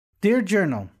Dear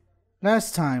Journal,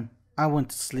 last time I went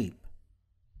to sleep,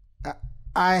 I,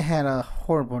 I had a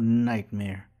horrible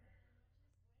nightmare.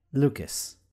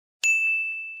 Lucas.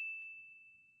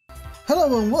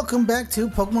 Hello and welcome back to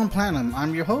Pokemon Platinum.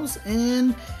 I'm your host,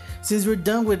 and since we're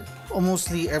done with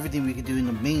mostly everything we could do in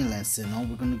the mainland Sinnoh,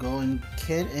 we're gonna go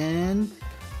ahead and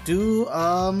do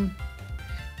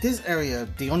this area,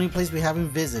 the only place we haven't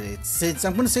visited. Since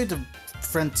I'm gonna save the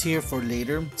frontier for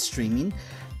later streaming,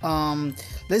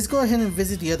 let's go ahead and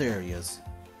visit the other areas.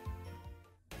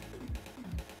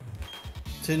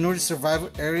 To the Nordic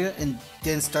survival area and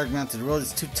then start mountain. The road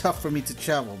is too tough for me to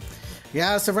travel.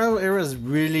 Yeah, survival area is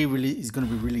is gonna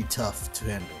be really tough to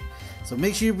handle. So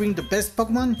make sure you bring the best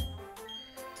Pokemon.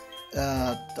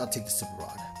 I'll take the Super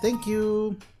Rod. Thank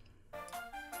you.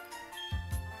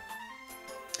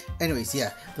 Anyways,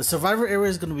 yeah, the survivor area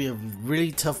is gonna be a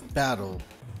really tough battle.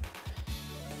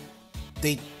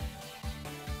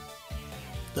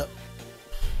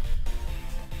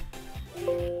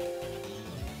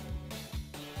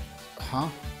 Huh?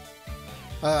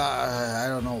 I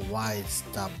don't know why it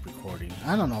stopped recording.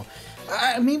 I don't know.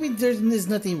 Maybe there's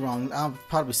nothing wrong. I'll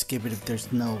probably skip it if there's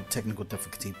no technical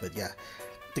difficulty. But yeah,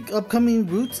 the upcoming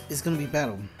route is gonna be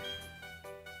battle.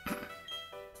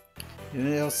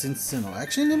 Anything else in Sinnoh?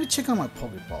 Actually, let me check out my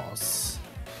Pokeballs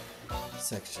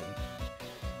section.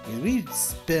 We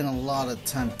spent a lot of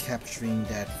time capturing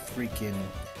that freaking.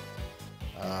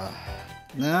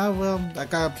 Nah, well, I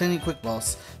got plenty of quick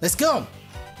balls. Let's go.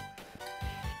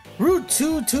 Route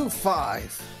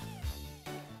 225.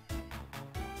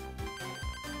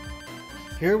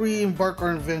 Here we embark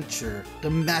our adventure, the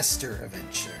Master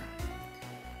Adventure,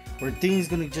 where things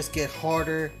gonna just get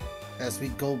harder as we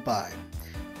go by.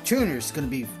 Trainer's gonna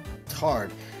be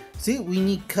hard. See, we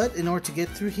need cut in order to get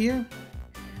through here,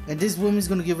 and this woman's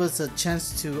gonna give us a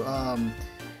chance to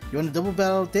you want to double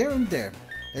battle there and there.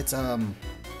 Let's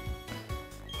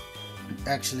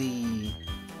actually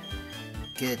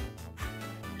get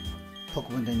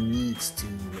Pokemon that needs to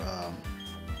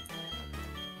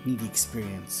need the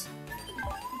experience.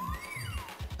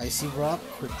 Icy Rock,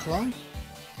 Quick Claw.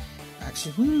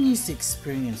 Actually, who needs the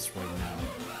experience right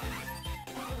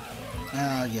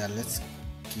now? Yeah, let's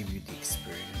give you the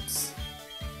experience.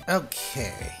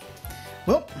 Okay.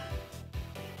 Well,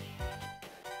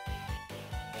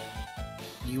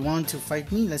 you want to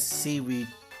fight me? Let's see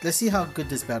how good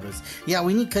this battle is. Yeah,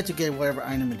 we need cut to get whatever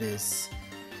item it is.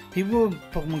 People in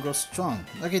Pokemon grow strong.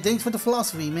 Okay, thanks for the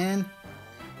philosophy, man.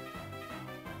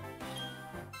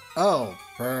 Oh,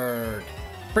 bird.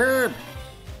 Bird!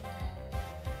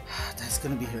 That's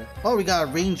gonna be here. Oh, we got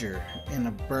a ranger and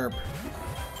a burb.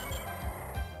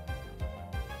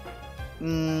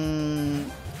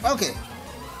 Okay.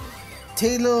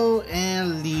 Talo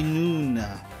and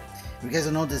Linuna. You guys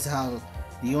don't know this is how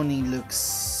Leone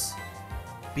looks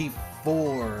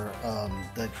before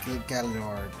the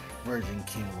Galar version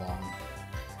came along.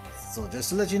 So just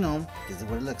to let you know, this is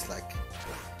what it looks like.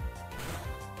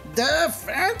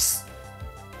 Defense!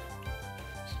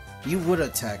 You would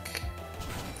attack.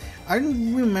 I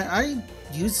remember I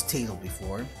used Tail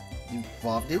before.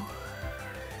 Evolved it.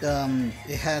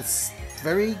 It has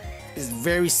is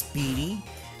very speedy,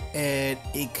 and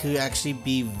it could actually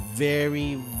be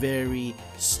very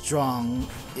strong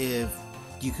if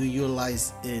you could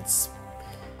utilize its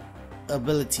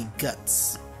ability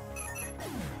Guts.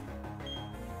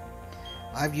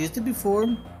 I've used it before,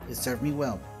 it served me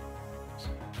well.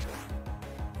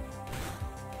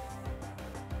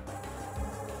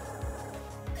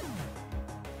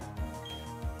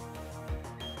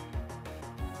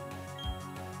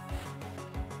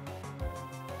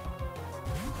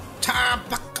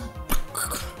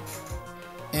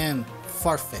 And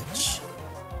Farfetch.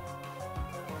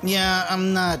 Yeah,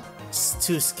 I'm not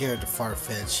too scared of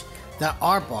Farfetch. That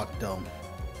Arbok though,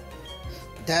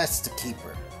 that's the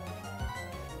keeper.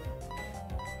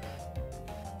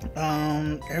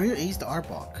 Area Ace the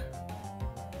Arbok.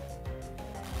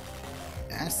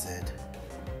 Acid.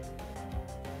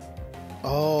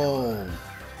 Oh,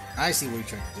 I see what you're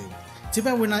trying to do. Too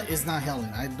bad it's not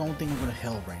Helen. I don't think we're gonna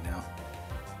Hell right now.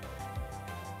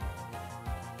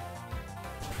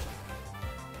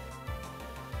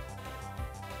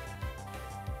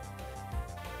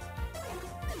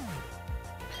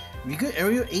 We could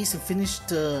Aerial Ace and finish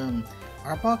the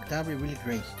Arbok. That'd be really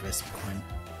great. Coin.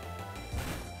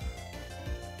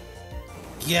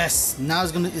 Yes, now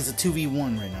it's a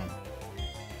 2v1 right now.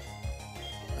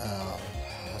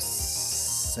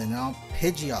 So now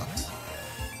Pidgeot.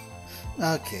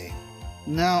 Okay,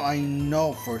 now I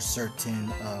know for certain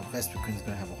Vespiquen is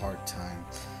gonna have a hard time.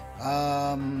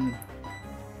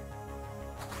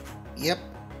 Yep.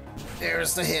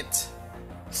 There's the hit.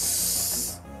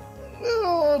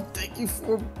 Oh, thank you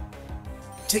for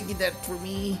taking that for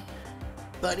me,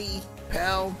 buddy,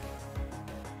 pal.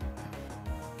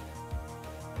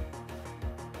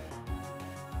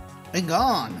 And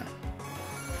gone.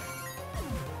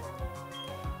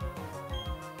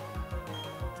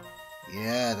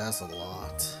 Yeah, that's a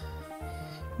lot.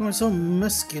 You are so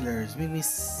muscular. It's made me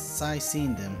sigh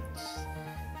seeing them.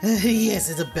 Yes,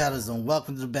 it's a battle zone.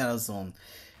 Welcome to the battle zone.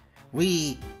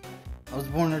 I was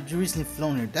born or recently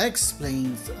flown here. That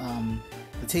explains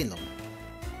the Talon.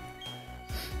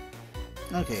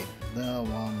 Okay,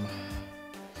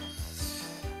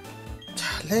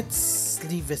 let's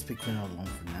leave Vespiquen alone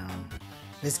for now.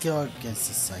 Let's go against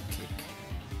the sidekick.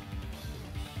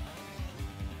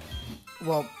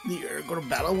 Well, you're gonna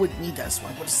battle with me, that's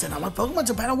why I'm gonna send out my Pokemon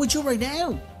to battle with you right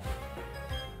now.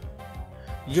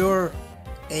 You're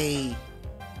a...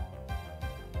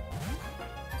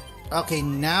 Okay,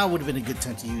 now would have been a good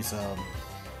time to use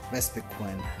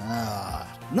Vespiquen.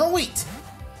 No, wait!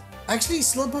 Actually,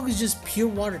 Slowpoke is just pure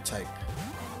water type.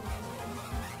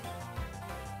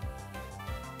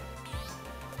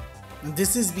 And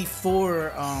this is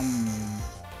before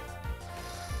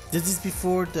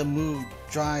the move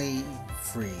Dry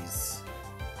Freeze.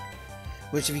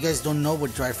 Which, if you guys don't know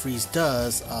what Dry Freeze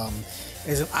does,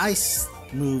 is an ice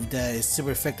move that is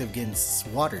super effective against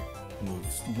water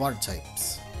moves, water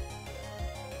types.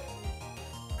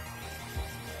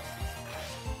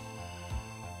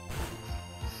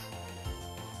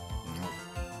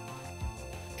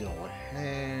 Go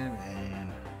ahead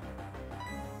and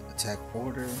attack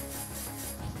order.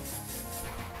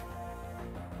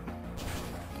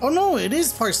 Oh no, it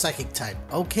is part psychic type.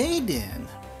 Okay then.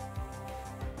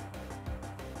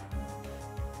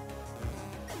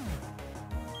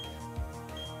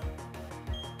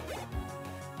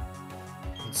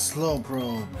 Slow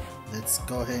probe. Let's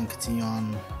go ahead and continue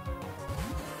on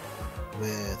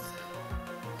with...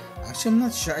 Actually, I'm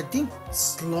not sure. I think the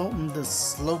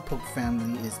Slowpoke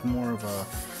family is more of a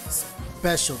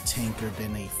special tanker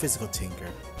than a physical tanker.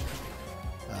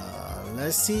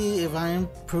 Let's see if I am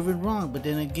proven wrong, but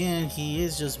then again, he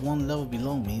is just one level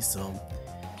below me, so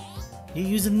you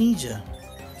use a ninja.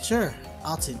 Sure,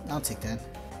 I'll take that.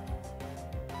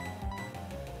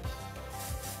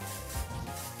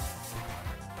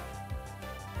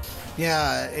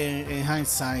 Yeah, in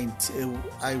hindsight,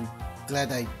 I'm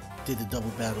glad I did the double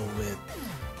battle with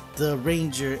the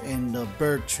ranger and the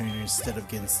bird trainer instead of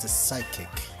against the psychic.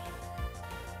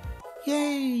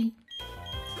 Yay!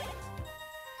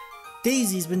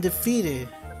 Daisy's been defeated.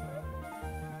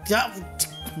 Don't.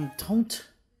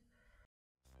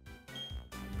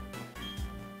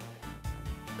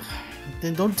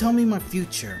 Then don't tell me my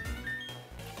future.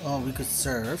 Oh, we could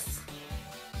surf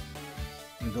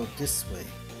and go this way.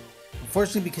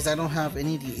 Unfortunately, because I don't have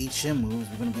any of the HM moves,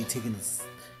 we're going to be taking this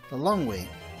the long way.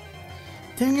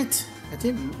 Dang it! I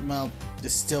didn't. Well,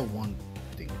 there's still one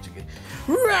thing to get.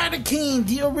 Raticate,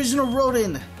 the original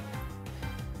rodent.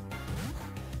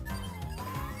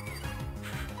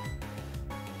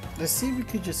 Let's see if we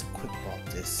could just quick ball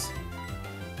this.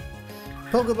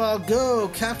 Pokeball, go!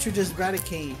 Capture this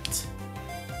Raticate.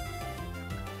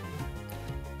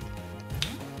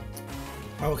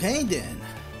 Okay then.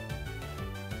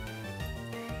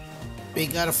 We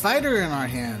got a fighter in our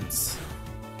hands.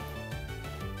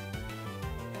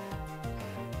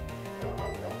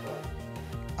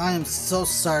 I am so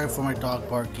sorry for my dog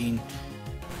barking.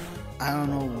 I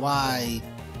don't know why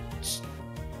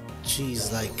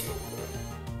she's like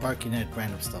barking at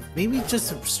random stuff. Maybe it's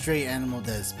just a stray animal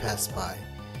that has passed by.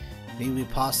 Maybe a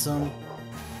possum.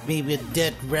 Maybe a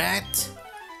dead rat.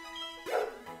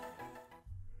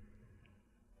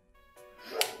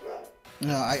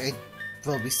 No,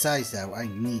 well, besides that, I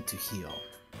need to heal.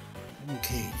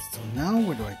 Okay, so now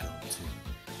where do I go to?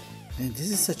 And this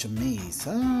is such a maze.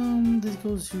 This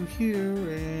goes through here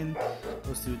and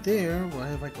goes through there. Why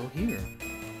have I go here?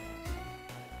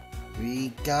 We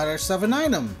got ourselves an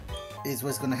item. Is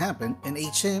what's gonna happen. And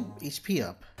HP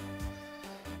up.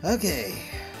 Okay.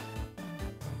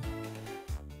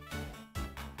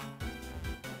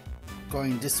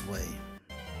 Going this way.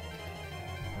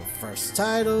 First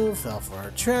title, fell for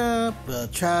a trap. The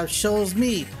trap shows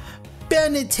me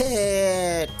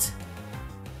Benedict.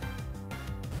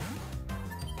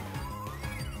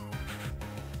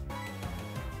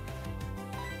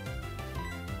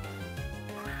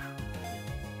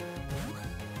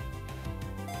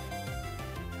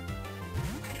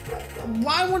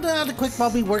 Why wouldn't the quick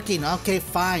ball be working? Okay,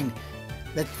 fine.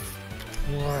 Let's.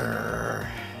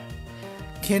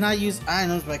 Can I use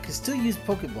items? But I can still use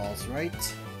Pokeballs,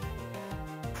 right?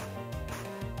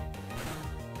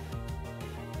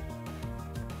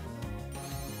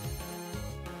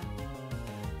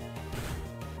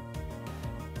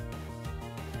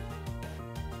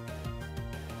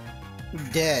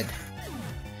 Dead.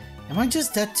 Am I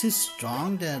just that too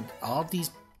strong that all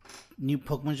these new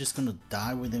Pokemon are just gonna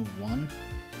die within one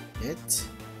hit?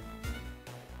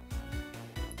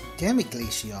 Damn it,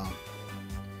 Glaceon.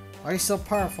 Why are you so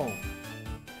powerful?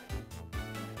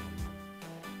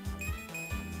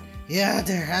 Yeah,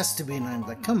 there has to be an item.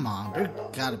 Like, come on, there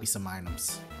gotta be some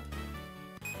items.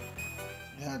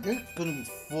 Yeah, they're gonna be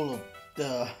full of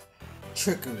the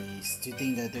trickeries to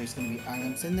think that there's gonna be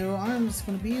items, and there are items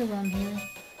gonna be around here.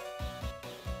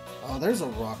 Oh, there's a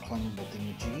rock climbable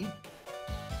thingamajiggy.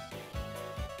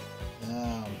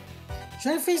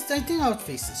 Should I face? I think I'll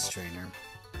face this trainer.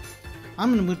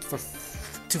 I'm in the mood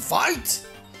to fight.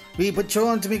 We patrol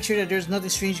on to make sure that there's nothing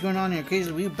strange going on here.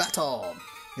 Occasionally, we battle.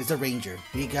 It's a ranger.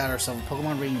 We got ourselves a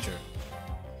Pokemon Ranger.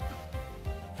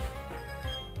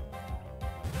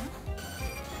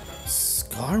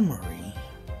 Skarmory.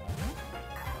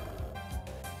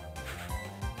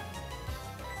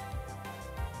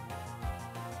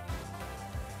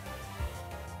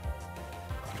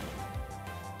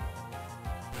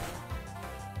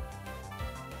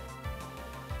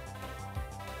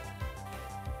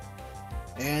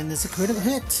 And it's a critical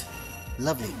hit.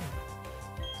 Lovely.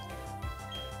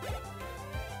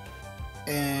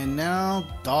 And now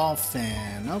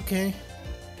Dolphin. Okay.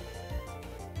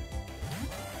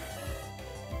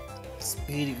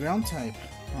 Speedy ground type,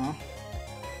 huh?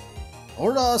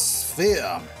 Aura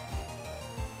Sphere.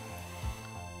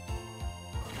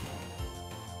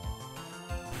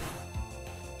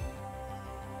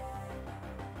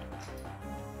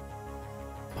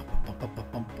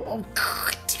 Oh,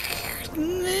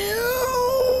 no!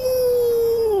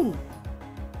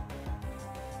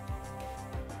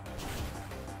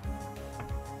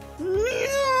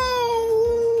 No!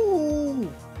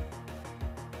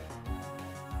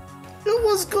 It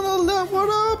was gonna level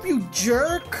up, you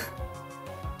jerk!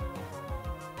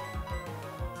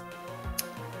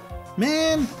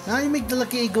 Man, now you make the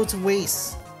Lucky 8 go to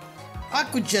waste.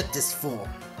 Aqua Jet this fool.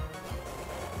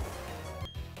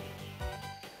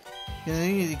 Yeah,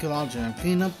 ecology.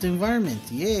 Clean up the environment.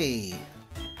 Yay!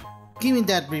 Give me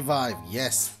that revive.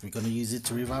 Yes, we're gonna use it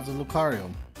to revive the Lucario.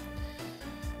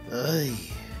 Ugh.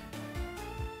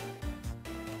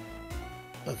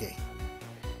 Okay.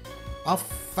 I'll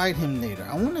fight him later.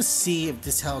 I want to see if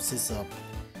this house is a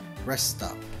rest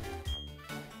stop.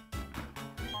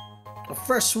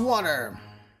 Fresh water.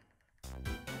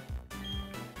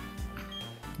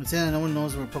 I'm saying no one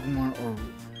knows where Pokemon or.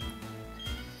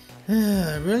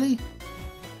 Really?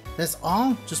 That's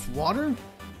all? Just water?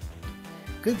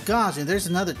 Good gosh! And there's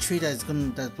another tree that's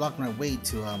blocking my way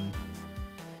to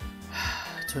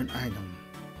to an item.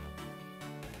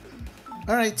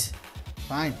 All right,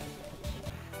 fine.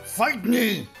 Fight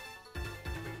me!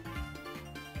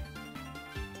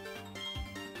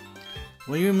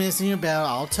 What you're missing about,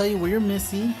 I'll tell you what you're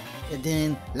missing, and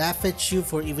then laugh at you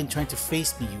for even trying to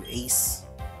face me, you ace.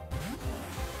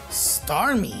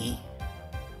 Starmie?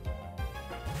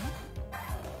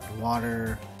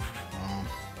 Water.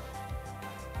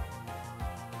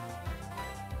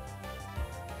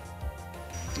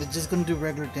 It's just gonna do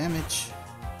regular damage.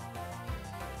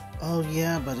 Oh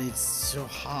yeah, but it's so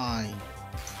high.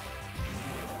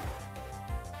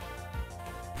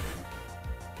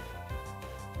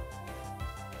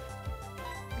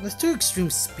 Let's do extreme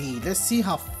speed. Let's see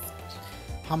how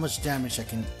much damage I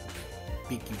can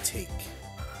make you take.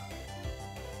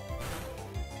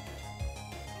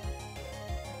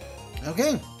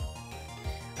 Okay.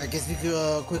 I guess we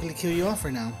could quickly kill you off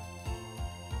right now.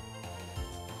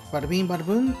 Bada bing, bada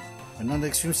boom. Another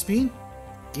extreme speed.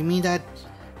 Give me that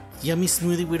yummy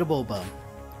smoothie with a boba.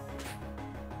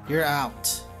 You're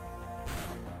out.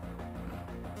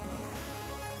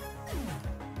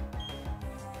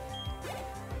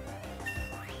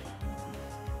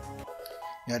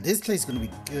 Yeah, this place is gonna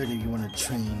be good if you want to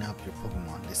train up your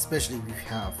Pokemon, especially if you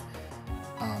have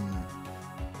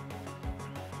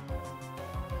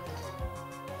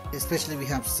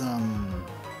some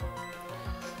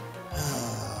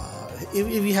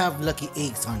if you have lucky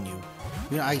eggs on you.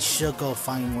 You know, I should go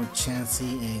find more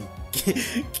Chansey and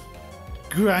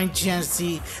grind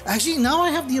Chansey. Actually, now I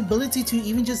have the ability to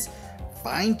even just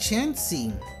find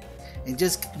Chansey and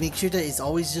just make sure that it's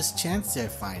always just Chansey I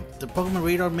find. The Pokemon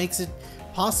Radar makes it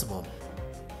possible.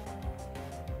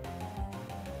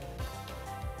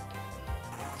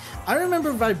 I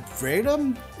remember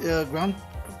Vibratum, Ground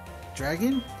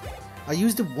Dragon. I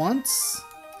used it once,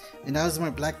 and that was my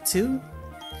Black 2.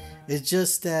 It's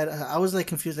just that I was like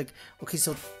confused, like, okay,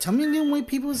 so tell me again why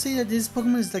people say that this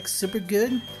Pokemon is like super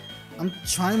good. I'm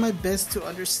trying my best to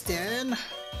understand,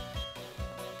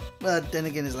 but then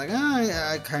again, it's like,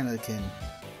 I kind of can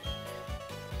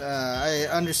I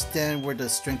understand where the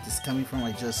strength is coming from.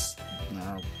 I just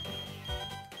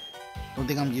don't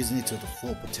think I'm using it to the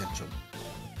full potential.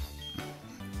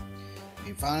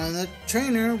 We found the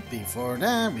trainer. Before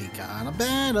that, we got a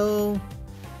battle.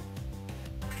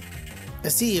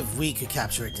 Let's see if we could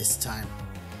capture it this time.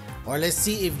 Or let's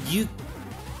see if you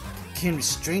can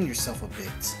restrain yourself a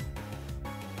bit.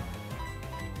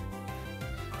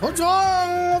 Hold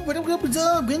on! Put up,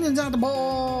 Binions on the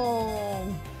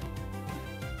ball!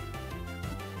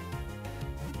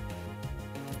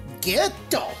 Get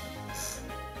up!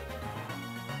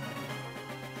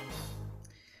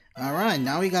 Alright,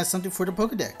 now we got something for the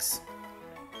Pokedex.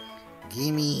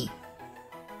 Gimme.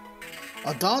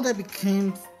 A doll that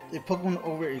became a Pokemon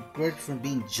over a grudge from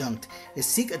being junked. It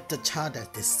seek the child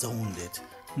that disowned it.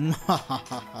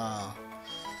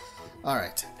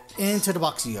 Alright, into the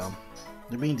box you go.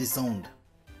 They're being disowned.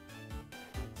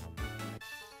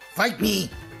 Fight me!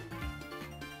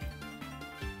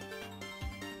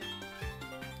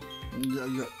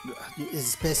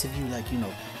 It's best if you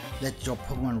let your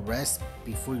Pokemon rest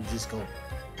before you just go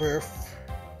burf.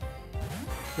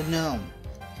 But no,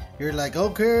 you're like,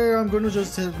 okay, I'm gonna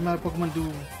just have my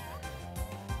Pokemon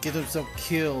get themselves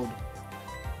killed.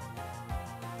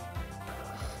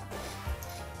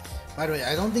 By the way,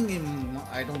 I don't think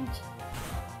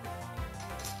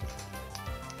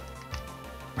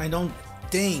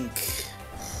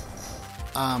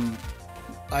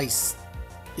Ice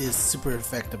is super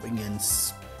effective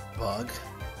against Bug.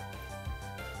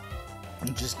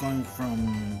 I'm just going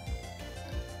from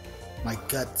my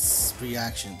gut's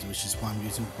reaction, which is why I'm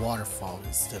using Waterfall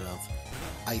instead of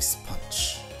Ice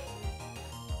Punch.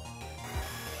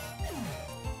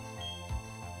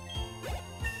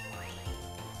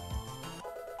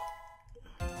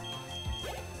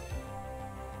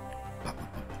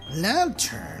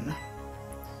 Lantern?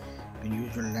 You can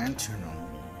use your lantern on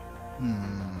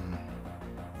me.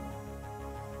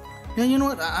 Yeah, you know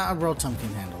what? Rotom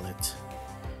can handle it.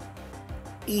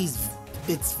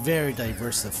 It's very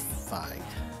diversified.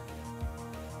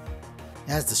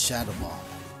 It has the Shadow Ball.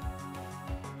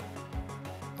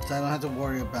 So I don't have to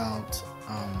worry about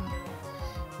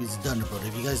his Thunderbolt.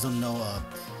 If you guys don't know,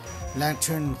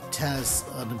 Lantern has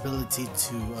an ability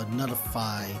to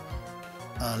nullify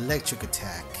electric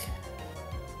attack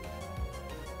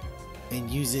and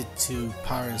use it to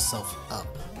power itself up.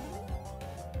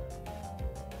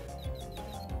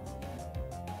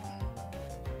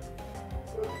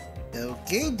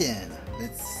 Okay then,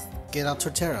 let's get out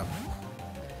Torterra.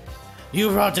 You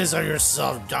brought this on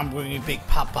yourself. I'm bringing Big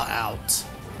Papa out.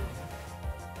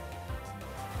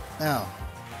 Oh,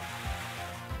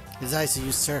 his eyes to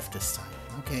use Surf this time.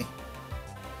 Okay.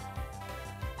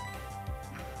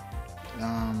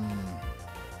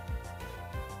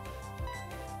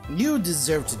 You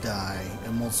deserve to die in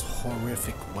the most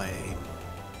horrific way.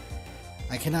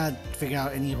 I cannot figure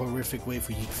out any horrific way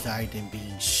for you to die than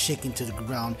being shaken to the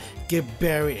ground, get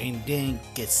buried, and then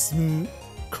get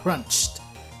crunched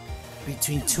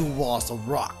between two walls of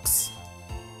rocks.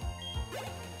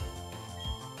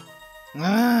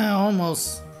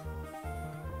 Almost.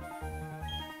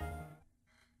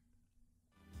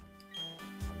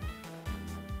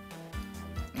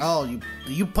 Oh,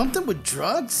 you pumped him with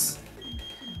drugs?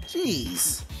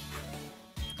 Jeez.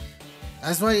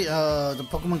 That's why the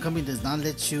Pokemon Company does not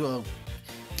let you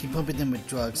keep pumping them with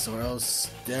drugs, or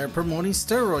else they're promoting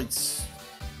steroids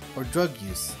or drug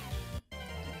use.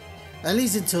 At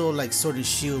least until like Sword and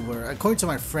Shield, where according to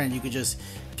my friend, you could just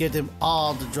give them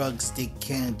all the drugs they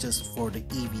can just for the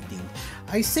EV thing.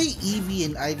 I say EV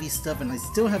and IV stuff, and I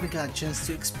still haven't got a chance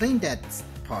to explain that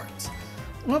part.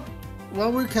 Well,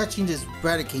 while we're catching this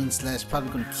Raticane / probably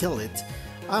gonna kill it,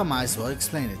 I might as well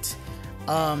explain it.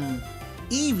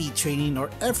 EV training, or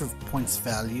effort points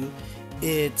value,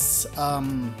 it's how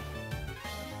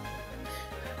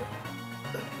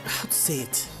to say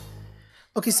it?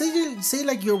 Okay, say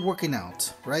like you're working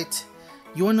out, right?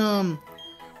 You wanna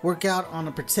work out on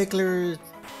a particular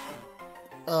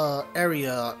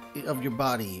area of your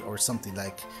body or something.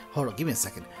 Like, hold on, give me a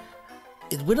second.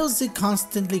 It whittles a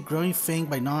constantly growing fang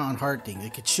by non-hardening.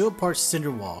 It can chew apart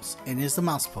cinder walls, and it's a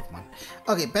mouse Pokemon.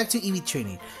 Okay, back to EV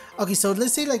training. Okay, so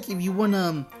let's say like if you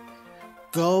wanna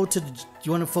go to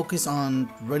you wanna focus on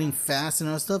running fast and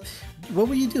all that stuff, what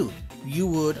would you do? You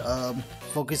would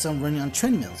focus on running on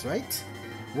treadmills, right?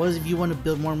 What if you want to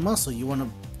build more muscle? You want to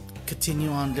continue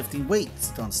on lifting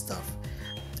weights on stuff.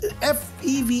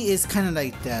 EV is kind of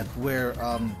like that, where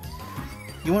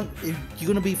you're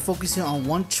gonna be focusing on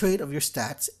one trait of your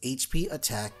stats: HP,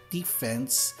 attack,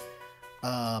 defense,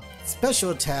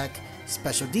 special attack,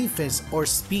 special defense, or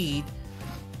speed,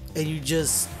 and you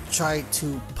just try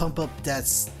to pump up that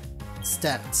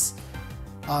stats.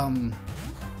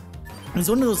 It's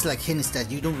one of those like hidden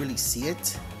stats, you don't really see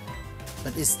it,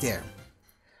 but it's there.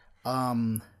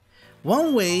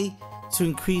 One way to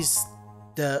increase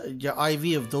your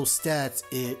IV of those stats,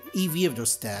 EV of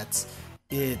those stats,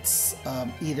 it's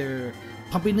either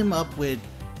pumping them up with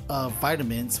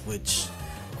vitamins, which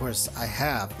of course I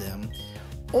have them,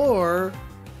 or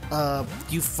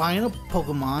you find a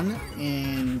Pokemon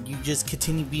and you just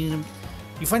continue beating them.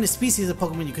 You find a species of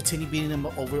Pokemon, you continue beating them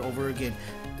over and over again,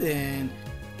 and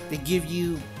they give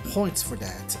you points for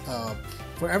that.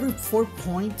 For every 4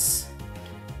 points,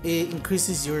 it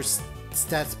increases your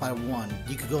stats by 1.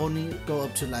 You could only go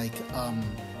up to like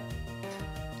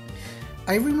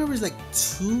I remember it's like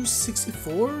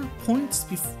 264 points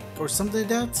or something like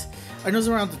that. I know it's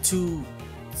around the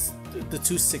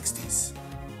 260s.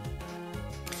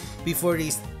 Before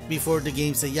the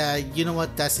game said, yeah, you know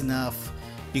what, that's enough.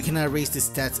 You cannot raise the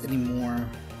stats anymore.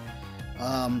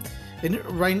 And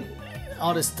right,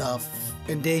 all this stuff,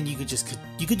 and then you could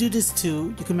do this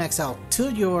too. You can max out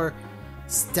to your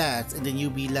stats, and then you'll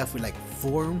be left with like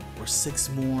 4 or 6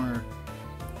 more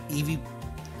EV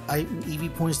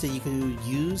points that you could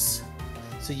use.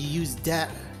 So you use that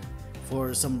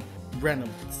for some random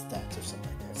stats or something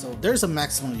like that. So there's a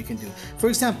maximum you can do. For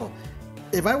example,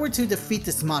 if I were to defeat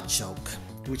this Machoke,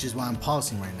 which is why I'm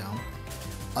pausing right now,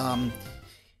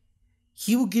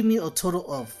 he will give me a total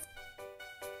of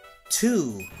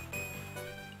 2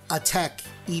 attack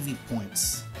EV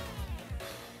points.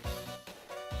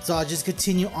 So I'll just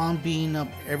continue on beating up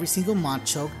every single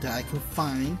Machoke that I can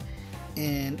find,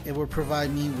 and it will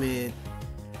provide me with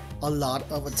a lot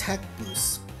of attack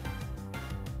boosts.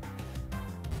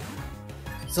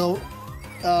 So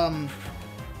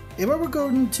if I were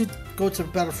going to go to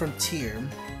Battle Frontier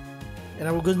and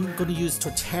I were going to use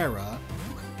Torterra,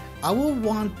 I will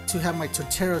want to have my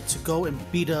Torterra to go and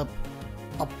beat up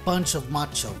a bunch of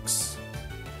Machokes.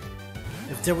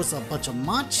 If there was a bunch of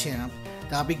Machamp,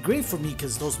 that'd be great for me,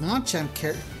 because those Machamp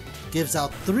gives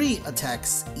out 3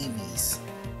 attacks EVs.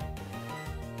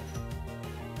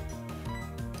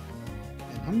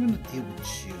 And I'm gonna deal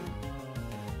with you.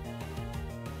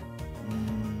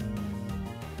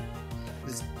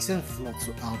 This kind of floats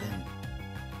out and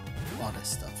all that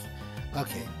stuff.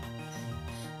 Okay.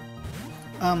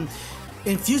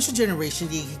 In future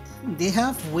generations, they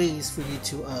have ways for you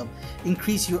to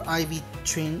increase your EV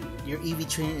train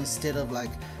instead of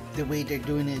like the way they're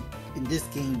doing it in this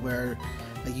game, where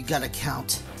you gotta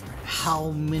count how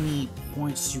many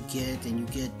points you get, and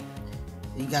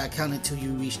you gotta count until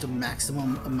you reach the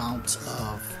maximum amount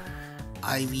of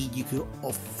IV you could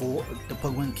afford, the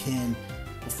Pokemon can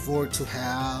afford to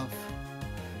have.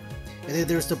 And then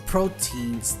there's the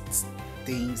proteins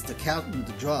things, the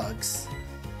drugs,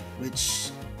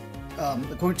 which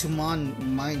according to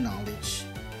my knowledge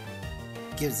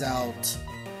gives out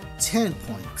 10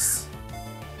 points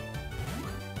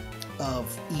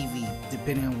of EV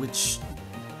depending on which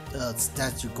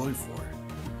stats you're going for.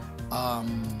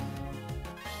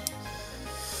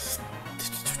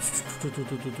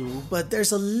 But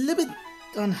there's a limit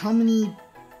on how many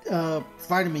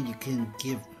vitamin you can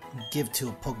give to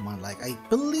a Pokemon. Like, I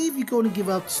believe you can only give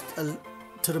out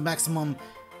to the maximum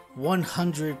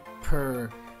 100 per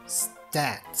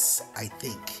stats, I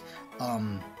think.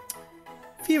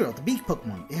 Fearow, the beak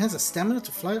Pokemon. It has a stamina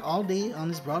to fly all day on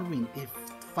its broad wing. It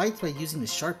fights by using the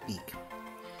sharp beak.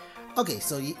 Okay,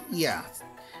 so yeah.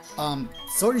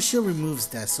 Sword and Shield removes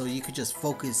that, so you could just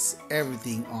focus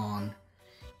everything on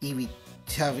EV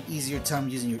to have an easier time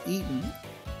using your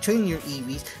training your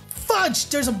EVs. Fudge!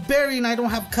 There's a berry and I don't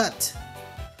have cut.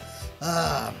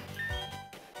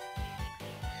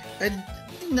 And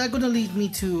not gonna lead me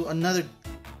to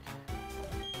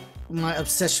my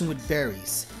obsession with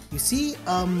berries. You see,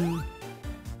 I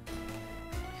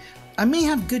may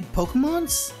have good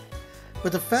Pokemons,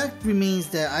 but the fact remains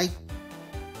that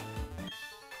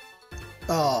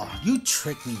oh, you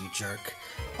tricked me, you jerk.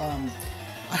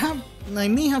 I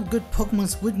may have good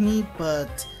Pokemons with me,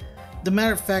 but the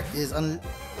matter of fact is,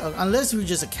 unless you're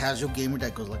just a casual gamer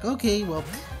that goes like, okay, well,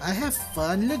 I have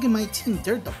fun, look at my team,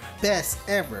 they're the best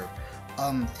ever.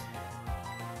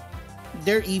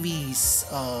 Their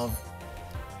EVs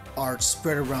are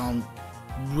spread around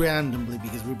randomly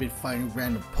because we've been fighting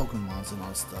random Pokemons and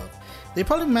all stuff. They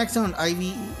probably max out on IV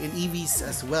and EVs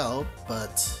as well,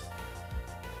 but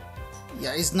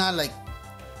yeah, it's not like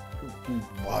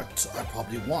what I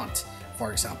probably want.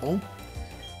 For example,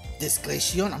 this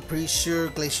Glaceon, I'm pretty sure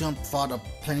Glaceon fought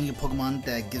plenty of Pokemon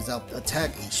that gives out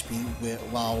attack HP,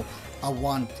 while I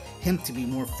want him to be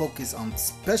more focused on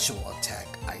special attack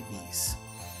IVs.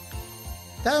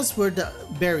 that's where the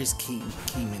berries came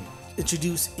in.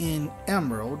 Introduced in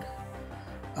Emerald,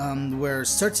 where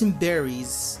certain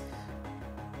berries,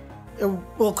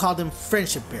 we'll call them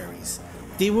friendship berries.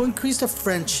 They will increase the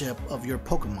friendship of your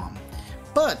Pokemon,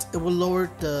 but it will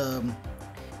lower the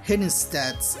hidden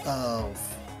stats of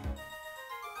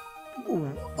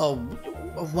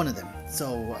one of them.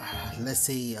 So let's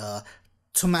say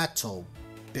tomato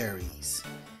berries.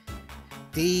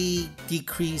 They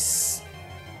decrease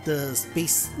the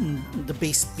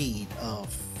base speed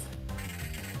of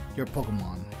your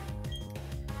Pokemon.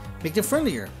 Make them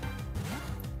friendlier.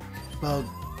 But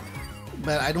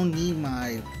I don't need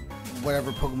my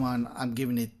whatever Pokemon I'm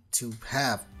giving it to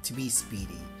have to be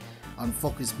speedy. Want to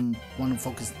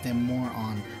focus them more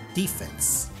on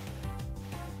defense.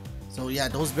 So yeah,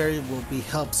 those berries will be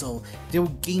help. So they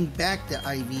will gain back the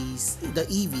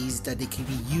EVs that they can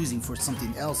be using for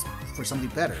something else, for something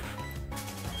better.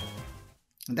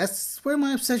 And that's where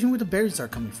my obsession with the berries are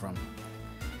coming from.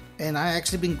 And I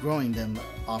actually been growing them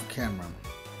off camera.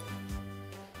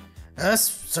 That's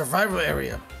survival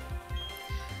area.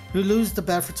 You lose the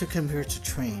Battle Frontier compared to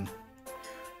train.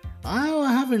 I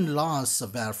haven't lost a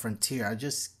Battle Frontier. I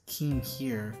just came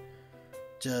here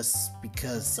just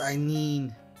because I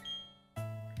need.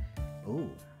 Oh.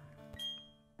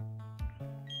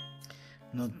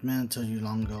 No man told you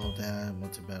long ago that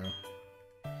what's better.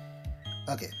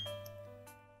 Okay.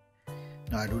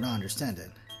 No, I do not understand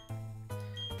it.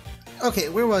 Okay,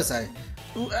 where was I?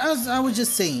 As I was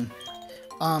just saying,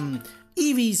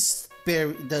 Eevee's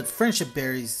berry, the friendship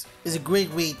berries, is a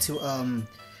great way to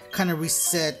kind of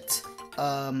reset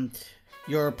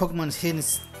your Pokemon's hidden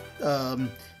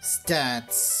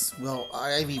stats. Well,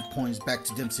 IV points back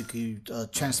to them so you can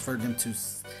transfer them to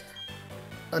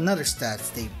another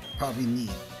stats they probably need.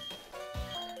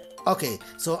 Okay,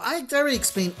 so I already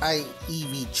explained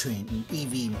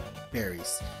EV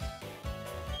berries.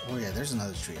 Oh yeah, there's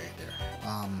another tree right there.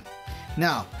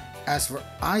 Now, as for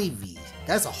Ivy,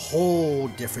 that's a whole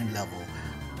different level.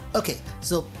 Okay,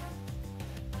 so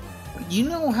you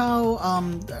know how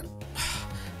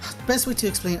best way to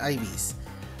explain IVs.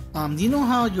 You know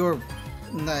how you're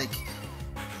like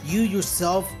you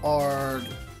yourself are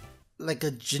like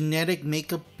a genetic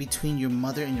makeup between your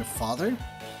mother and your father?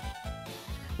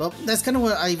 Well, that's kind of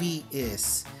what IV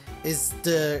is. Is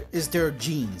their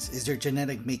genes, is their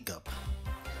genetic makeup.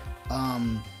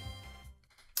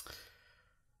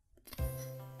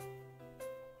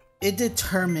 It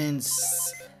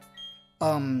determines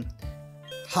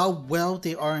how well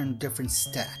they are in different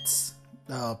stats,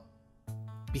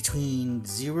 between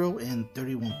 0 and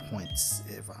 31 points,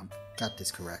 if I got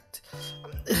this correct.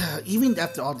 Even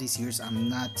after all these years, I'm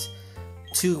not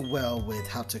too well with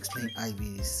how to explain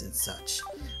IVs and such,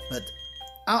 but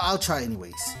I'll try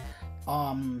anyways.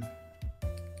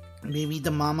 Maybe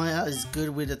the mama is good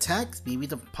with attacks, maybe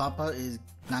the papa is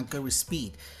not good with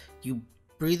speed. You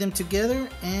breed them together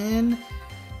and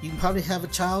you can probably have a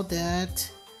child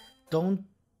that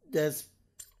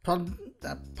probably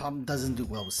doesn't do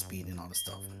well with speed and all the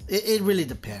stuff. It really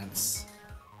depends.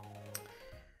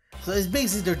 So it's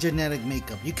basically their genetic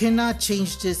makeup. You cannot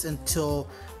change this until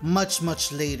much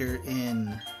later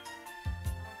in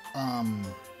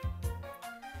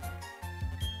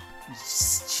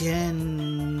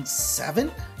Gen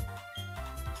 7?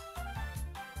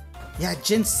 Yeah,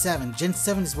 Gen 7. Gen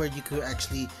 7 is where you could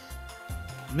actually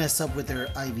mess up with their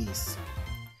IVs.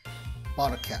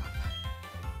 Bottle cap.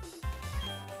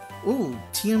 Ooh,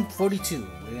 TM42.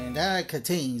 And that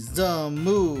contains the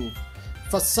move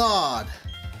Facade.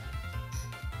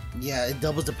 Yeah, it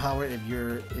doubles the power if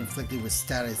you're inflicted with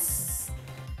status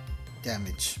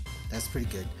damage. That's pretty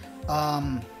good.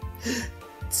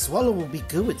 Swallow will be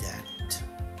good with that.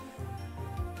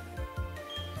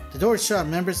 The door is shut.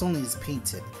 Members only is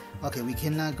painted. Okay, we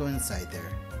cannot go inside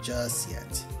there just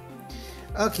yet.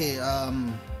 Okay,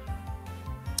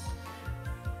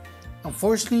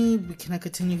 unfortunately, we cannot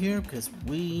continue here because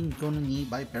we're gonna need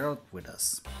Barrel with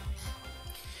us.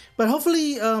 But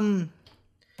hopefully,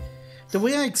 the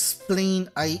way I explain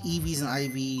EVs and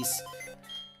IVs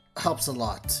helps a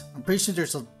lot. I'm pretty sure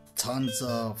there's tons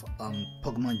of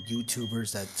Pokemon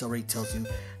YouTubers that already tells you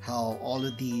how all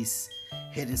of these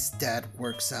hidden stat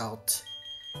works out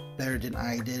better than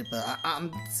I did. But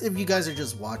if you guys are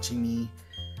just watching me,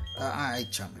 I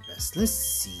try my best. Let's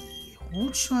see.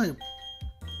 Who should I?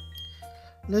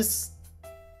 Let's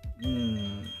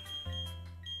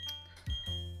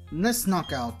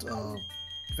knock out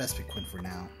Vespiquen for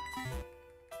now.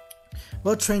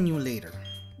 We'll train you later.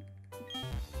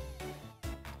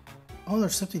 Oh,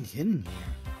 there's something hidden here.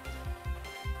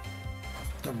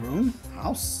 The room?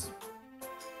 House?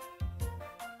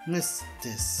 Miss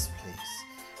this, please.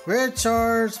 Red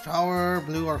charge, power,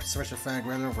 blue or special effect,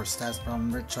 regular for stats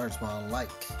from red charge while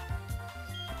like.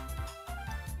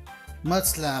 Mud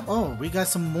slap. Oh, we got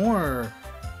some more.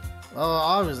 Oh,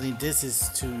 obviously this is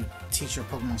to teach your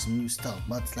Pokemon some new stuff.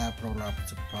 Mud slap, roller,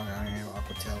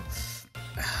 Aqua Tail.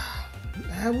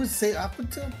 I would say Aqua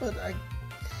Tail, but I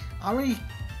already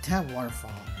have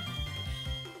Waterfall.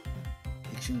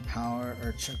 Action power,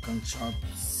 Earthshock, Gun Sharp,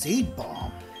 Seed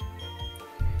Bomb.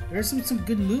 There's some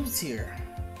good moves here.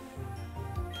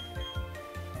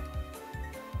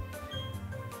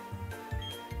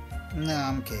 Nah,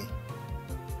 I'm okay.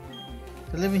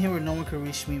 But living here where no one can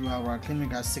reach me while I claiming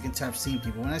got sick and tired of seeing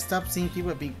people. When I stop seeing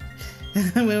people, when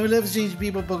we live strange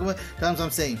people, Pokemon, that's what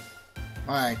I'm saying.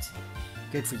 Alright.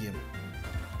 Good for you.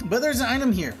 But there's an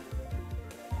item here.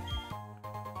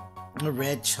 A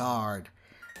red shard.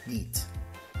 Neat.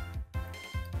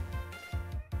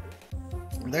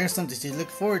 There's something to look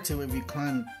forward to if you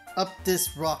climb up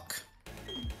this rock.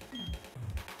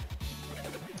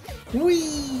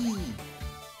 Whee!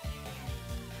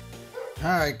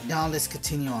 Alright, now let's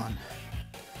continue on.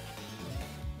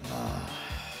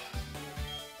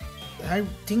 I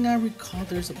think I recall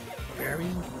there's a berry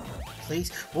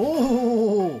place.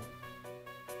 Whoa!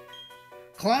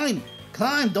 Climb!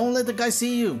 Climb! Don't let the guy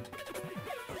see you!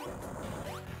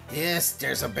 Yes,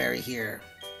 there's a berry here.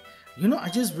 You know, I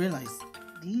just realized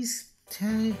these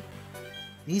three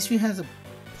has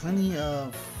plenty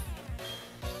of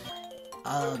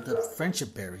the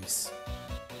friendship berries.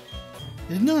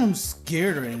 It's not I'm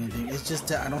scared or anything, it's just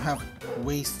that I don't have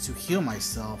ways to heal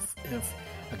myself if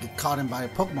I get caught in by a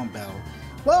Pokemon battle.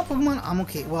 Well, Pokemon, I'm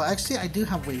okay. Well, actually, I do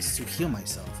have ways to heal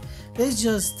myself. It's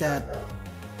just that...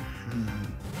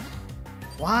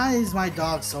 why is my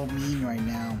dog so mean right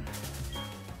now?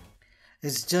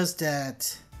 It's just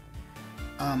that...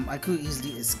 I could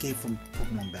easily escape from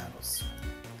Pokemon battles.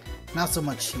 Not so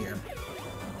much here.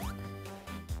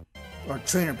 Or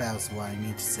trainer battles is what I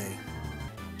need to say.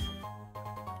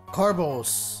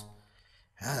 Carbos.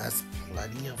 Ah, that's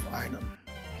plenty of item.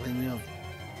 Plenty of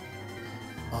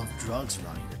drugs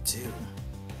around here too.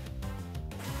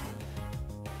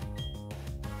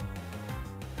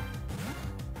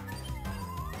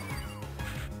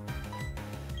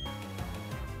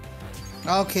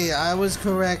 Okay, I was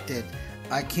corrected.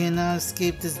 I cannot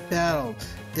escape this battle.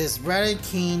 This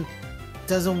Raticate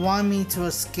doesn't want me to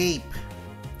escape.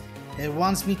 It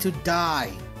wants me to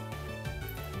die.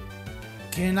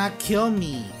 Cannot kill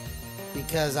me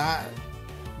because I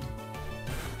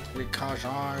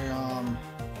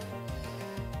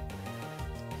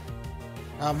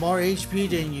have more HP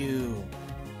than you.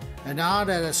 And now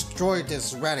that I destroyed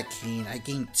this Raticate, I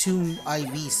gain 2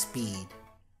 IV speed.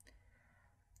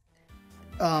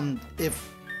 If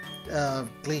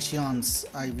Glaceon's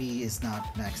IV is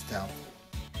not maxed out.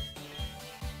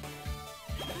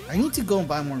 I need to go and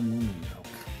buy more Moon Milk.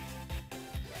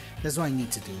 That's what I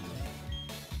need to do.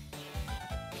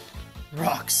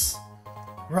 Rocks!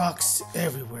 Rocks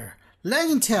everywhere.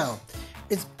 Tail.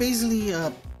 It's basically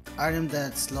a item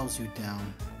that slows you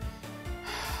down.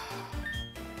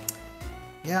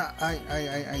 Yeah,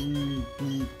 I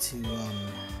need to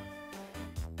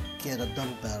get a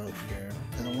double battle here.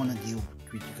 I don't want to deal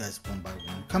with you guys one by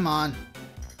one. Come on!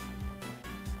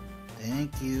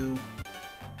 Thank you.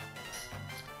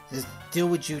 Let's deal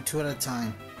with you 2 at a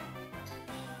time.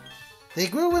 They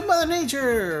grew with Mother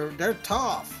Nature! They're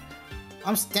tough!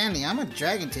 I'm Stanley, I'm a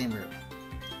dragon tamer.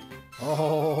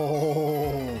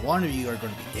 Oh, one of you are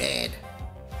going to be dead.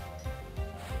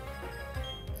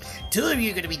 2 of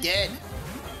you are going to be dead.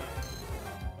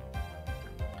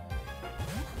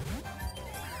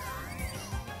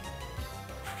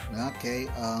 Okay,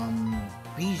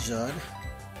 Bijud.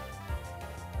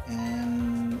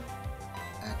 And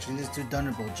actually, let's do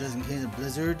Thunderbolt just in case the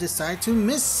Blizzard decide to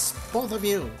miss both of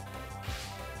you.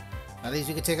 At least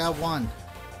we can take out one.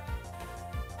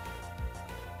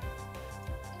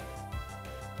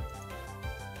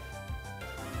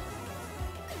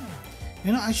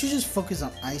 You know, I should just focus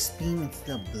on Ice Beam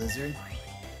instead of Blizzard.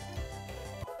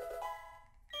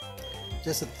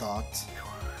 Just a thought.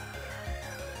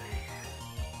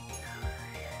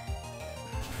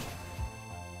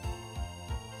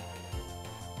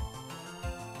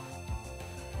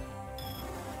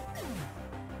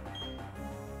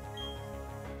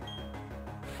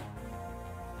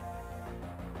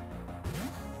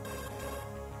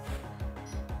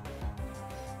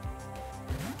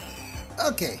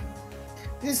 Okay.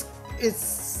 This is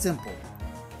simple.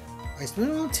 Ice Beam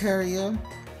Altaria,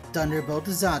 Thunderbolt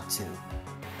to Xatu.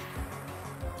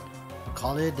 We'll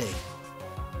call it a day.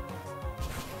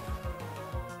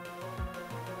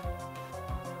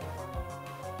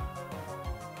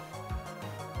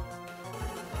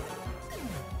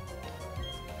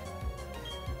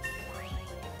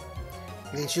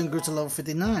 Glacian grew to level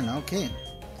 59. Okay.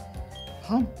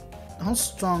 How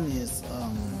strong is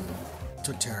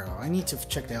Totaro? I need to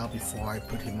check that out before I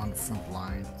put him on the front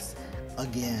lines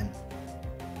again.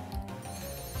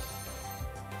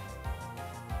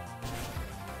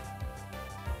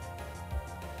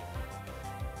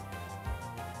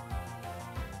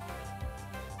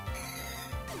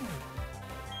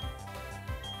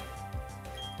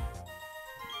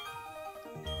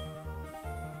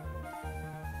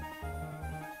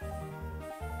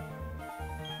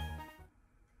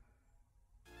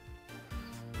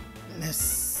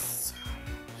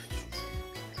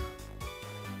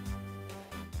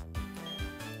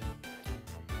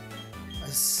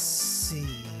 Let's see.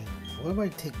 Where do I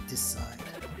take this side?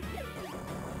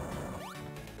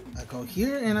 I go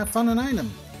here and I found an item.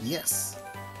 Yes.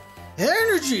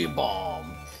 Energy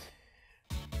bomb!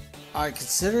 I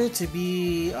consider it to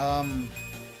be,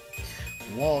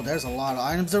 whoa, there's a lot of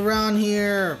items around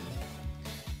here.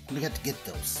 We got to get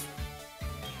those.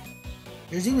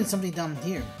 There's even something down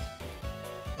here.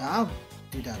 I'll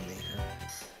do that later.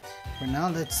 For now,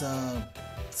 let's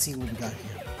see what we got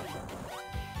here.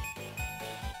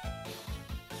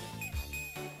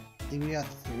 I think we got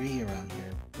 3 around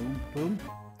here. Boom, boom.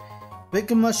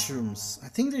 Bacon mushrooms. I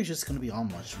think they're just gonna be all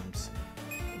mushrooms.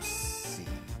 Let's see.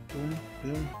 Boom,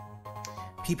 boom.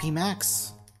 PP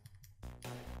Max.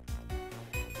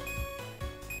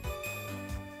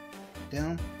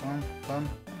 Down, bum, bum.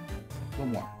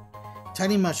 One more.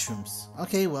 Tiny mushrooms.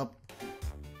 Okay, well.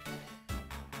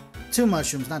 2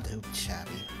 mushrooms, not too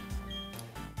shabby.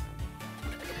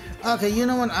 Okay, you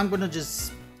know what? I'm gonna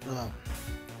just.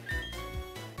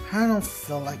 I don't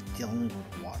feel like dealing with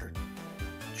water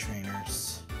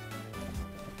trainers.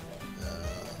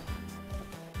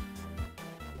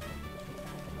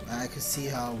 I could see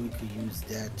how we could use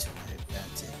that to my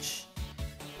advantage,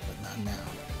 but not now.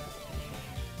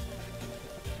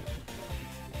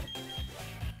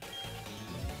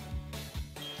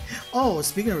 Oh,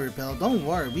 speaking of repel, don't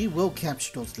worry, we will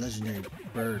capture those legendary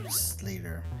birds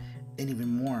later, and even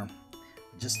more.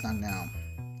 Just not now.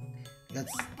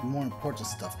 That's more important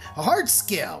stuff. A heart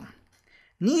scale!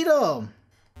 Neato!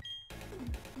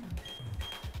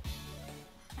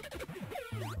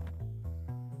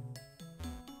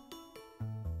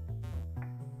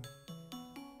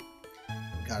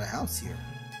 We got a house here.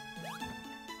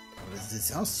 What is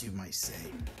this house, you might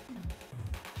say?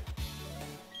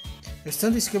 There's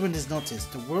something scribbled in this notice.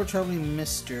 The world-traveling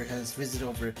mister has visited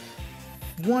over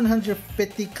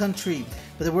 150 countries,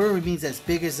 but the world remains as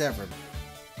big as ever.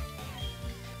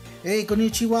 Hey,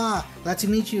 konnichiwa! Glad to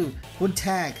meet you. Guten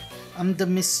Tag. I'm the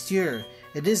Monsieur.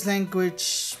 In this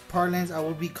language parlance, I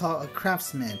will be called a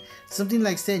craftsman. Something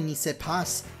like said, ni se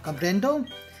pas. Comprendo?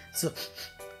 So,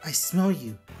 I smell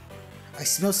you. I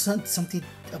smell something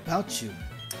about you.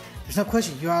 There's no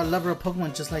question, you are a lover of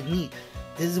Pokemon just like me.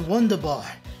 This is wonderbar.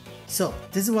 So,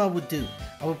 this is what I would do.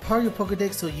 I will power your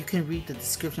Pokedex so you can read the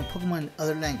description of Pokemon in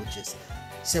other languages.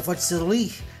 Except for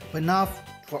Chile, but not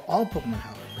for all Pokemon,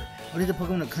 however. Only the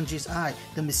Pokemon the country's eye,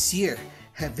 the Monsieur,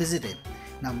 have visited.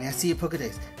 Now, may I see your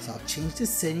Pokedex? So I'll change the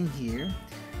setting here,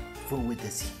 forward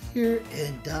this here,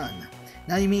 and done.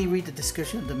 Now you may read the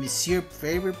description of the Monsieur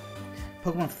favorite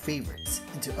Pokemon favorites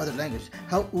into other languages.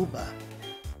 How Uba.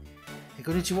 Hey,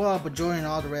 konnichiwa, bonjour, and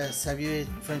all the rest. Have you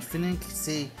French Finnish?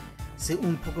 C'est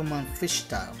un Pokemon fish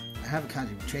style. I have a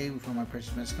country trade for my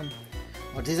precious Mexican.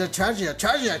 Oh, these are charging. I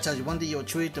tell you. One day you'll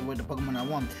trade with the Pokemon I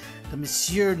want. The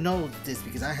Monsieur knows this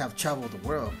because I have traveled the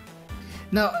world.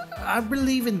 Now, I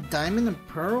believe in Diamond and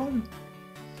Pearl.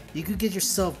 You could get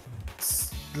yourself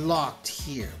locked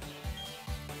here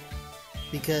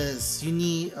because you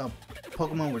need a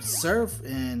Pokemon with Surf,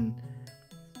 and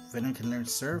Venom can learn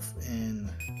Surf, and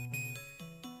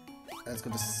that's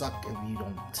gonna suck if you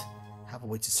don't have a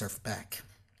way to surf back.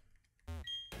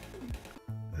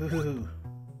 Ooh.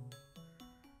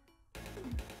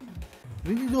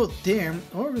 We could go there,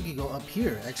 or we could go up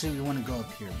here. Actually, we want to go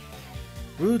up here.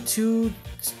 Route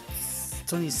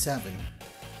 227.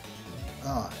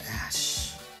 Oh,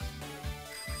 Ash.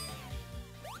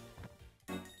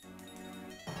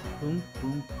 Boom,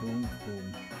 boom, boom,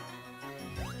 boom.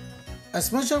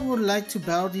 As much as I would like to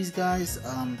battle these guys,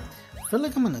 I feel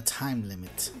like I'm on a time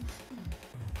limit.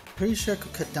 Pretty sure I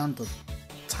could cut down the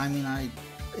timing.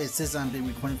 It says I've been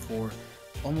recording for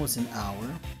almost an hour,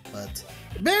 but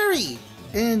Barry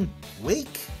and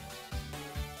Wake.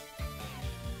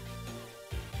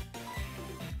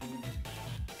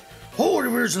 Hold the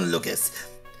version, Lucas.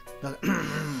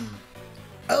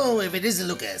 Oh, if it isn't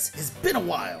Lucas, it's been a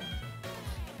while.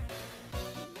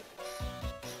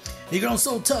 You're grown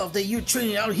so tough that you're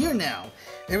training out here now.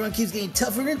 Everyone keeps getting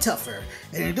tougher and tougher,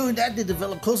 and in doing that, they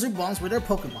develop closer bonds with their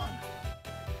Pokemon.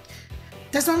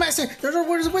 That's my master! Those are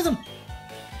words of wisdom!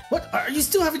 What? Are you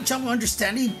still having trouble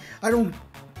understanding? I don't...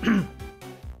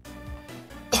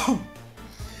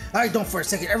 I don't for a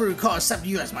second ever recall accepting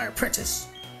you as my apprentice.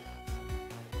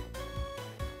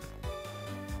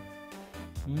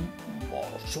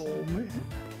 Marshall, man.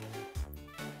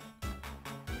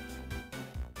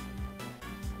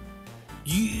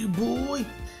 Yeah, boy.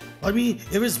 I mean,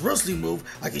 if it's wrestling move,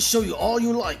 I can show you all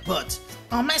you like, but...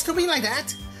 Oh, master me like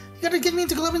that? You gotta get me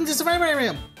into club in the survivor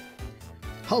area.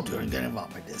 How dare you get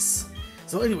involved with this?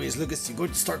 So anyways, Lucas, you're going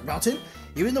to Stark Mountain.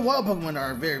 Even the wild Pokemon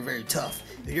are very, very tough.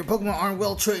 If your Pokemon aren't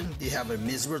well trained, they have a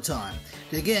miserable time.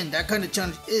 But again, that kind of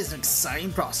challenge is an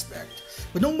exciting prospect.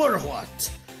 But no matter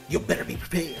what, you better be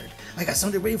prepared. I got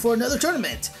something ready for another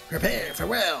tournament. Prepare,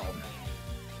 farewell.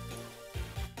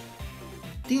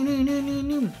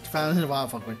 Found in the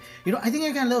wild Pokemon. You know, I think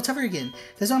I got a little tougher again.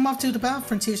 That's why I'm off to the battle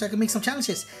frontier so I can make some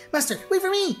challenges. Master, wait for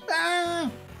me! Ah!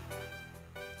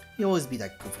 You always be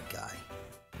that goofy guy.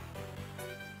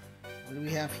 What do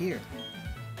we have here?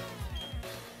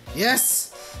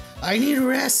 Yes! I need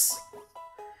rest!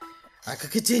 I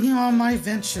could continue on my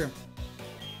adventure.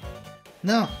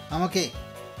 No, I'm okay.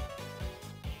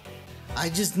 I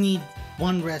just need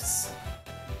one rest.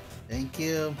 Thank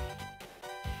you.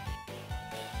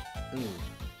 Ooh.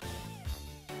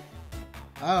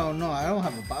 Oh no, I don't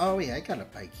have a bike. Oh wait, I got a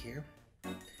bike here.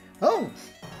 Oh!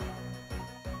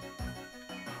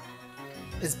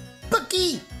 It's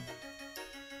Bucky!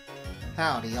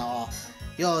 Howdy y'all.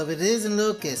 Yo, if it isn't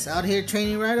Lucas, out here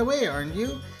training right away, aren't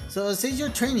you? So since you're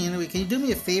training anyway, can you do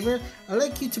me a favor? I'd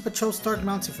like you to patrol Stark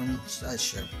Mountain for me.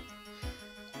 Sure.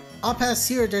 Up past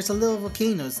here, there's a little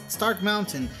volcano, Stark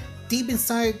Mountain. Deep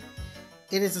inside,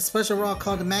 it is a special rock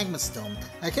called the Magma Stone.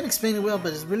 I can't explain it well,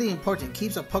 but it's really important. It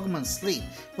keeps our Pokemon asleep.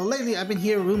 But lately, I've been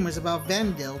hearing rumors about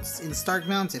Vandals in Stark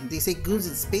Mountain. They say goons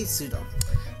in spacesuit,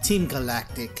 Team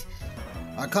Galactic,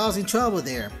 are causing trouble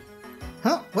there.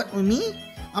 Huh? What, with me?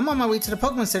 I'm on my way to the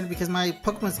Pokemon Center because my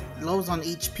Pokemon's low on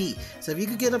HP. So if you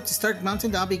could get up to Stark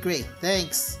Mountain, that'll be great.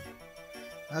 Thanks.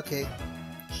 Okay.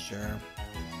 Sure.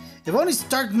 If only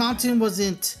Stark Mountain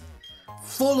wasn't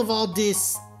full of all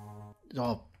this...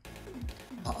 Oh,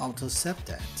 I'll accept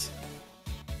that.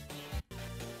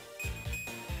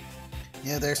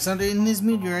 Yeah, there's something in this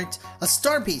meteorite. A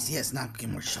star piece! Yes, now get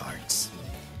more shards.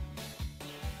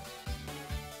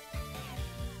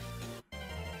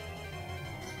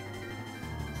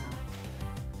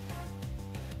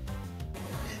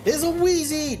 It's a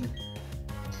Weezing!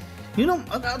 You know,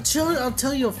 I'll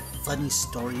tell you a funny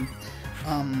story.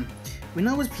 When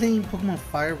I was playing Pokemon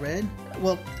Fire Red,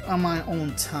 well, on my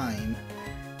own time,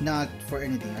 not for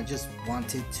anything, I just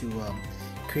wanted to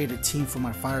create a team for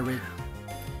my Fire Red.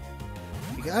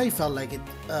 I felt like it,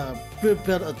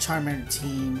 built a Charmander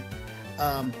team.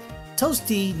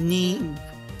 Toasty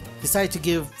decided to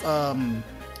give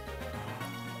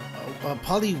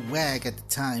Poliwag at the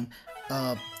time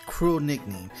cruel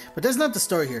nickname, but that's not the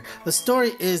story here. The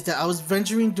story is that I was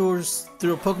venturing doors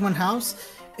through a Pokemon house,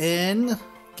 and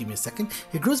give me a second.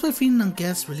 It grows by feeding on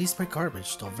gas released by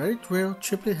garbage. Though a very rare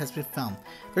triplet has been found.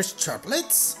 There's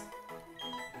triplets.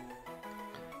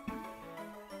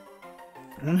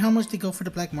 I wonder how much they go for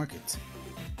the black market.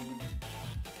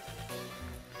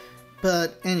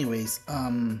 But anyways,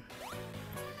 I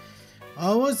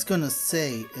was gonna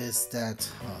say is that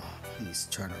please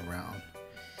turn around.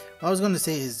 What I was going to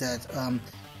say is that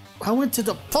I went to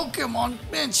the Pokemon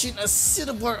Mansion at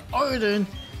Cinnabar Island,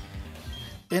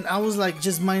 and I was like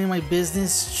just minding my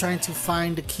business, trying to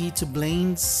find the key to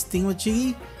Blaine's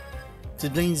thingamajiggy, to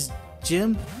Blaine's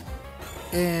gym,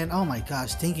 and oh my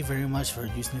gosh, thank you very much for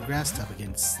using the grass type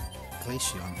against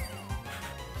Glaceon.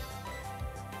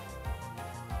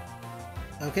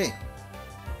 Okay,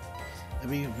 it'd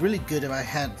be really good if I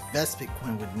had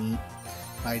Vespiquen with me,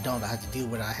 but I don't. I have to deal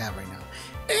with what I have right now.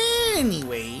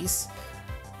 Anyways,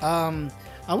 I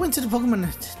went to the Pokemon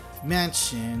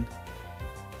Mansion,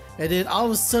 and then all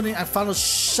of a sudden I found a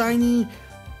shiny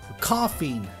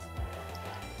Koffing.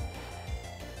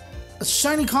 A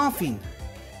shiny Koffing.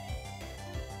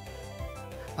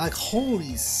 Like,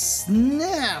 holy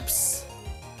snaps!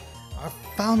 I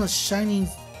found a shiny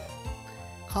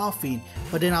Koffing,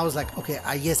 but then I was like, okay,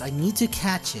 yes, I need to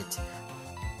catch it,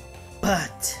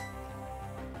 but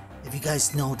if you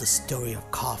guys know the story of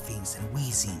Koffings and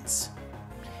Weezings,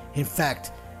 in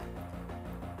fact,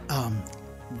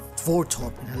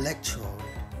 Vortorp and Electro,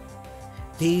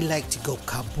 they like to go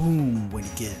kaboom when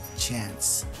you get a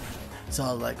chance. So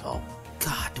I was like, oh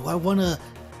god, do I want to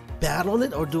battle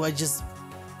it, or do I just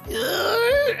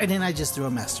And then I just threw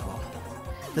a Master Ball.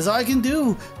 That's all I can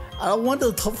do. I don't want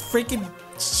the freaking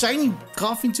shiny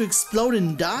coffin to explode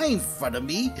and die in front of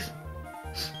me.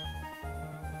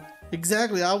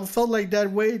 Exactly, I felt like that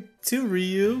way too,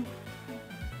 Ryu.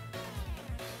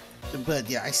 But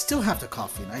yeah, I still have the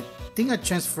coffin. I think I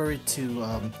transfer it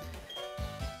to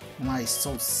my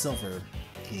Soul Silver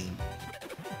game.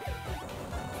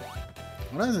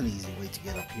 Well, that's an easy way to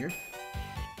get up here.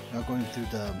 Now going through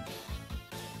the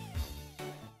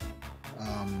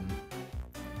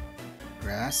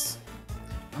grass.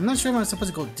 I'm not sure if I'm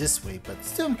supposed to go this way, but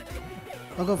still,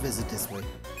 I'll go visit this way.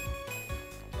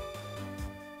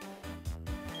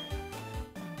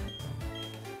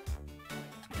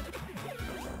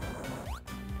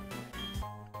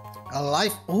 A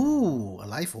life, ooh, a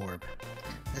life orb.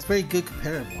 That's very good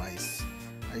comparative wise.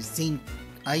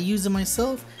 I use it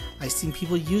myself. I've seen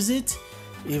people use it.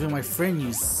 Even my friend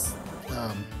use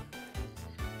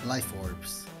life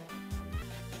orbs.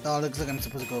 Oh, looks like I'm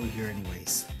supposed to go over here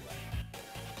anyways.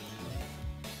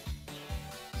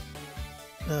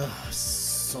 Ugh,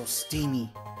 so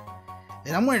steamy.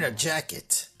 And I'm wearing a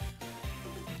jacket.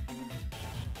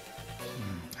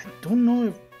 I don't know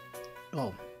if...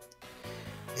 Oh.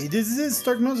 Hey, this is it.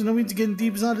 Stark Mountain. No need to get in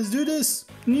deep. Let's do this.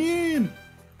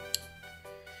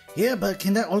 Yeah, but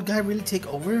can that old guy really take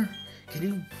over? Can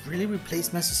he really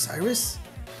replace Master Cyrus?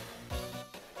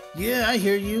 Yeah, I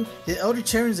hear you. The Elder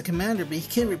Charon is the commander, but he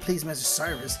can't replace Master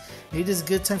Cyrus. Maybe this is a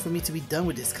good time for me to be done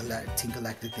with this Team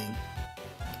Galactic thing.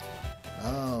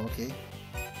 Oh, okay.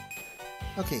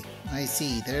 Okay, I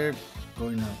see. They're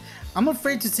going on. I'm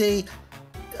afraid to say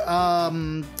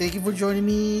thank you for joining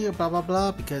me, blah blah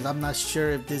blah, because I'm not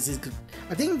sure if this is good.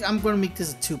 I think I'm going to make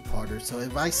this a two-parter. So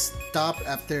if I stop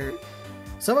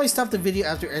the video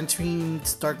after entering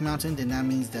Stark Mountain, then that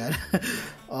means that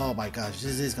oh my gosh,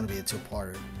 this is going to be a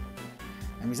two-parter.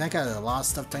 That means I got a lot of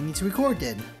stuff that I need to record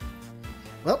then.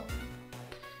 Well,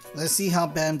 let's see how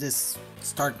bad this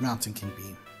Stark Mountain can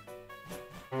be.